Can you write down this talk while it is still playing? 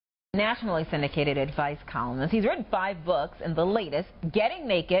Nationally syndicated advice columnist. He's written 5 books, and the latest, Getting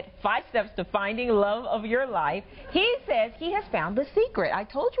Naked, 5 Steps to Finding Love of Your Life. He says he has found the secret. I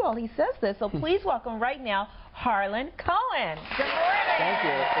told you all he says this, so please welcome right now Harlan Cohen. Good morning. Thank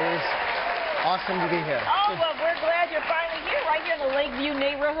you. It is awesome to be here. Oh, well, we're glad you're finally here, right here in the Lakeview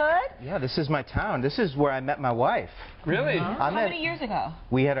neighborhood. Yeah, this is my town. This is where I met my wife. Really? How many years ago?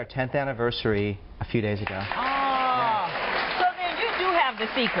 We had our 10th anniversary a few days ago. The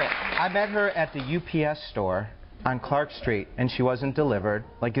secret. I met her at the UPS store on Clark Street, and she wasn't delivered.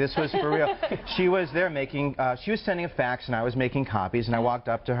 Like, this was for real. She was there making, she was sending a fax, and I was making copies, and I walked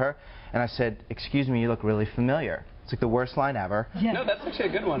up to her, and I said, "Excuse me, you look really familiar." It's like the worst line ever. Yeah. No, that's actually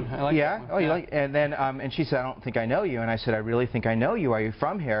a good one. I like that one. Oh, you like? And then, and she said, "I don't think I know you." And I said, "I really think I know you. Are you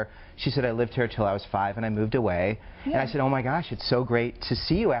from here?" She said, "I lived here till I was 5, and I moved away." Yeah. And I said, "Oh my gosh, it's so great to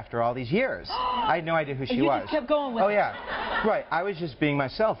see you after all these years." I had no idea who she was. You just kept going with it. Oh yeah, right. I was just being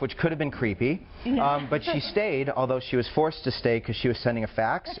myself, which could have been creepy. But she stayed, although she was forced to stay because she was sending a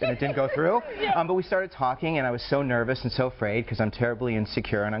fax and it didn't go through. Yeah. But we started talking, and I was so nervous and so afraid because I'm terribly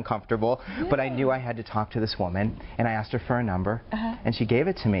insecure and uncomfortable. Yeah. But I knew I had to talk to this woman, and I asked her for a number, and she gave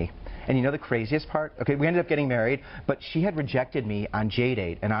it to me. And you know the craziest part? Okay, we ended up getting married, but she had rejected me on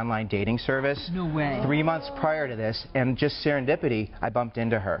JDate, an online dating service. No way. 3 months prior to this, and just serendipity, I bumped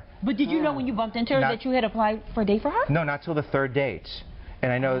into her. But did you know when you bumped into her that you had applied for a date for her? No, not till the 3rd date.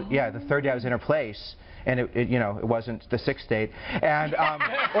 And I know, yeah, the 3rd day I was in her place, and you know, it wasn't the 6th date, and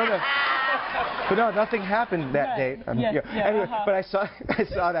but no, nothing happened that date. Anyway, but I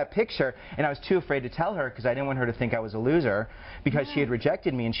saw that picture, and I was too afraid to tell her because I didn't want her to think I was a loser because she had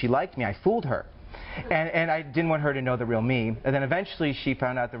rejected me and she liked me. I fooled her. And I didn't want her to know the real me. And then eventually she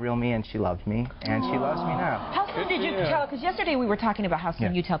found out the real me, and she loved me, and she loves me now. How soon did you tell? Because yesterday we were talking about how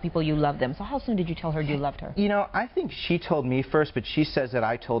soon you tell people you love them. So how soon did you tell her you loved her? You know, I think she told me first, but she says that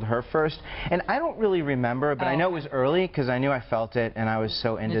I told her first. And I don't really remember, but I know it was early because I knew I felt it, and I was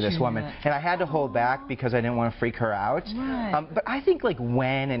so into this woman. And I had to hold back because I didn't want to freak her out. Right. But I think like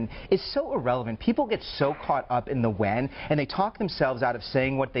when, and it's so irrelevant. People get so caught up in the when, and they talk themselves out of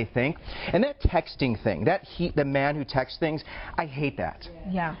saying what they think. And that texting thing, the man who texts things, I hate that.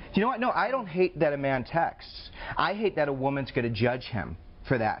 Yeah. Do you know what? No, I don't hate that a man texts. I hate that a woman's going to judge him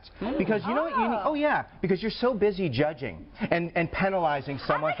for that. Because you know what you need? Oh yeah, because you're so busy judging and penalizing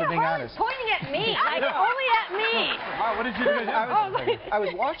someone for being honest. Pointing at me, like only at me. Wow, what did you do? I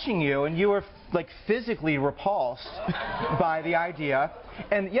was watching you, and you were like physically repulsed by the idea.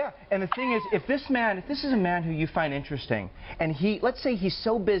 And yeah, and the thing is, if this is a man who you find interesting, and let's say he's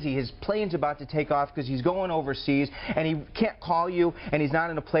so busy, his plane's about to take off because he's going overseas, and he can't call you, and he's not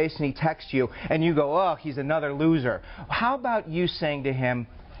in a place, and he texts you, and you go, "Oh, he's another loser." How about you saying to him,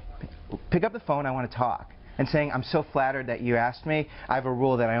 "Pick up the phone, I want to talk," and saying, "I'm so flattered that you asked me. I have a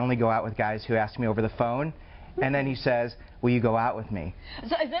rule that I only go out with guys who ask me over the phone." And then he says, "Will you go out with me?"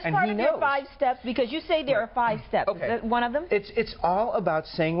 So is this part of your 5 steps? Because you say there are 5 steps. Okay. Is that one of them? It's all about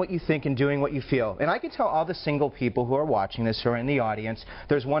saying what you think and doing what you feel. And I can tell all the single people who are watching this, who are in the audience,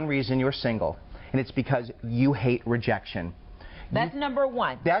 there's one reason you're single, and it's because you hate rejection. That's number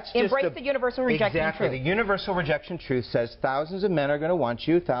 1. That's just embrace the universal rejection truth. Exactly. The universal rejection truth says thousands of men are going to want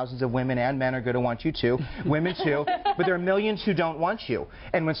you, thousands of women and men are going to want you too, women too, but there are millions who don't want you.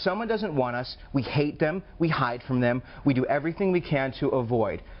 And when someone doesn't want us, we hate them, we hide from them, we do everything we can to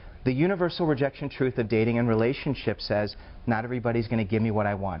avoid. The universal rejection truth of dating and relationships says not everybody's going to give me what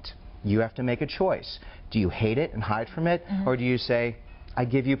I want. You have to make a choice. Do you hate it and hide from it, or do you say, "I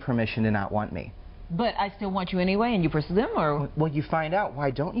give you permission to not want me"? But I still want you anyway, and you pursue them, or? Well, you find out,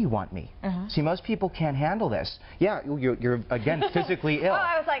 why don't you want me? See, most people can't handle this. Yeah, you're again, physically ill. Oh,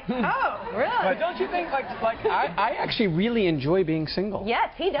 I was like, oh, really? But don't you think, like I actually really enjoy being single. Yes,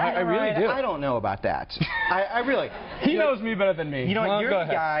 he does. I really do. I don't know about that. I really. He knows me better than me. You know what? You're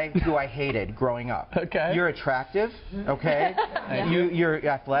the guy who I hated growing up. Okay. You're attractive, okay? You're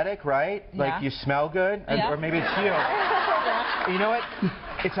athletic, right? Like you smell good, or maybe it's you. You know what?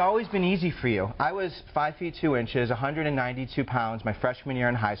 It's always been easy for you. I was 5 feet 2 inches, 192 pounds my freshman year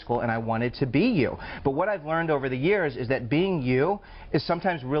in high school, and I wanted to be you. But what I've learned over the years is that being you is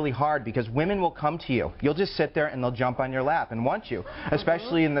sometimes really hard because women will come to you. You'll just sit there and they'll jump on your lap and want you,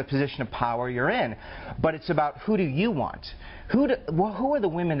 especially in the position of power you're in. But it's about who do you want? Who are the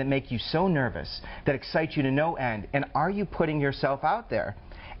women that make you so nervous, that excite you to no end, and are you putting yourself out there?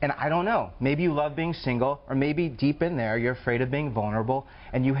 And I don't know, maybe you love being single, or maybe deep in there you're afraid of being vulnerable,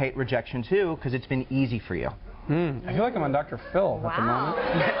 and you hate rejection too because it's been easy for you. I feel like I'm on Dr. Phil at the moment.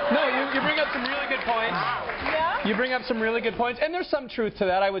 No, you bring up some really good points. Yeah? You bring up some really good points, and there's some truth to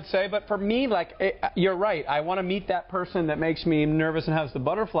that, I would say. But for me, like, you're right. I want to meet that person that makes me nervous and has the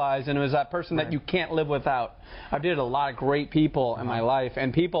butterflies, and it was that person that you can't live without. I've dated a lot of great people in my life,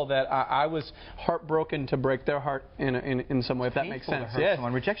 and people that I was heartbroken to break their heart in some way, if that makes sense. Yes.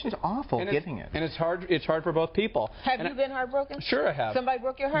 Rejection is awful. And giving it. And it's hard. It's hard for both people. Have you been heartbroken? Sure, I have. Somebody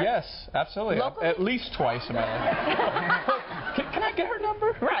broke your heart? Yes, absolutely. Locally? At least twice in my life. Can I get her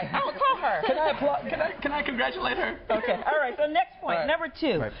number? Right. Oh, call her. Can I applaud? Can I congratulate her? Okay. All right. So next point, number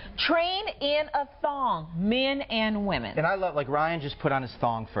 2. Train in a thong, men and women. And I love, like, Ryan just put on his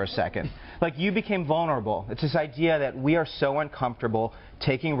thong for a second. Like, you became vulnerable. It's this idea that we are so uncomfortable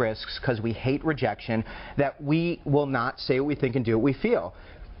taking risks because we hate rejection that we will not say what we think and do what we feel.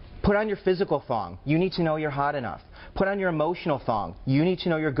 Put on your physical thong. You need to know you're hot enough. Put on your emotional thong. You need to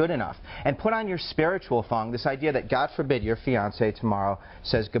know you're good enough. And put on your spiritual thong, this idea that, God forbid, your fiancé tomorrow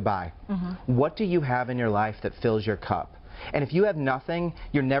says goodbye. What do you have in your life that fills your cup? And if you have nothing,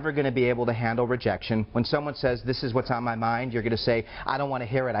 you're never going to be able to handle rejection. When someone says, this is what's on my mind, you're going to say, I don't want to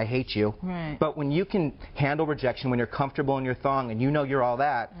hear it, I hate you. Right. But when you can handle rejection, when you're comfortable in your thong and you know you're all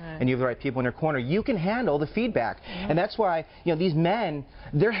that, and you have the right people in your corner, you can handle the feedback. And that's why, you know, these men,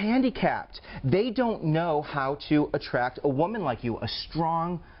 they're handicapped. They don't know how to attract a woman like you, a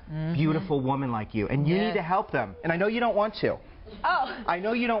strong, beautiful woman like you. And you need to help them. And I know you don't want to. Oh. I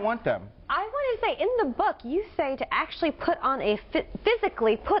know you don't want them. I want to say, in the book, you say to actually put on a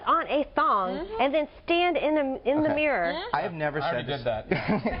physically put on a thong and then stand in the mirror. I have never said this. did that.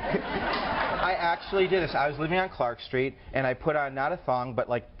 I actually did this. I was living on Clark Street, and I put on not a thong, but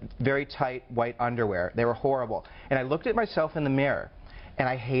like very tight white underwear. They were horrible. And I looked at myself in the mirror, and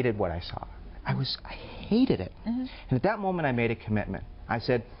I hated what I saw. I hated it. And at that moment, I made a commitment. I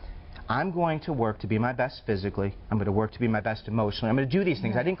said, I'm going to work to be my best physically. I'm going to work to be my best emotionally. I'm going to do these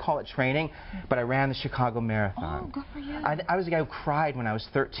things. I didn't call it training, but I ran the Chicago Marathon. Oh, good for you. I was the guy who cried when I was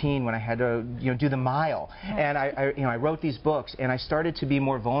 13 when I had to, do the mile. And I wrote these books, and I started to be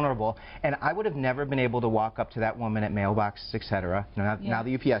more vulnerable. And I would have never been able to walk up to that woman at mailboxes, etc. Now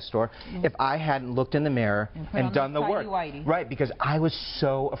the UPS store, if I hadn't looked in the mirror and done the work. Right, because I was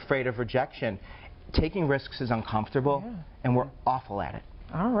so afraid of rejection. Taking risks is uncomfortable, and we're awful at it.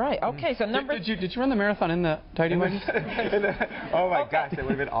 All right. Okay. So number. Did you run the marathon in the tidy whities? Oh my gosh, that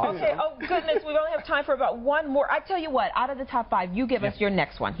would have been awesome. Okay. Oh goodness, we only have time for about one more. I tell you what. Out of the top 5, you give us your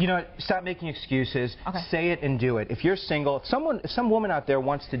next one. You know what? Stop making excuses. Say it and do it. If you're single, if some woman out there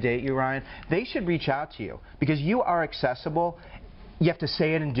wants to date you, Ryan, they should reach out to you because you are accessible. You have to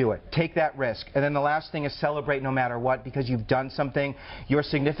say it and do it. Take that risk. And then the last thing is celebrate no matter what because you've done something. Your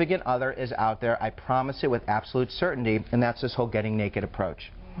significant other is out there. I promise it with absolute certainty. And that's this whole getting naked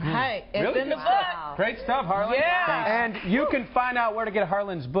approach. Hey, it's really in the book. Great stuff, Harlan. Yeah. And you can find out where to get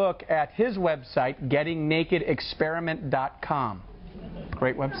Harlan's book at his website, gettingnakedexperiment.com.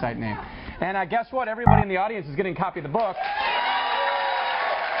 Great website name. And guess what? Everybody in the audience is getting a copy of the book.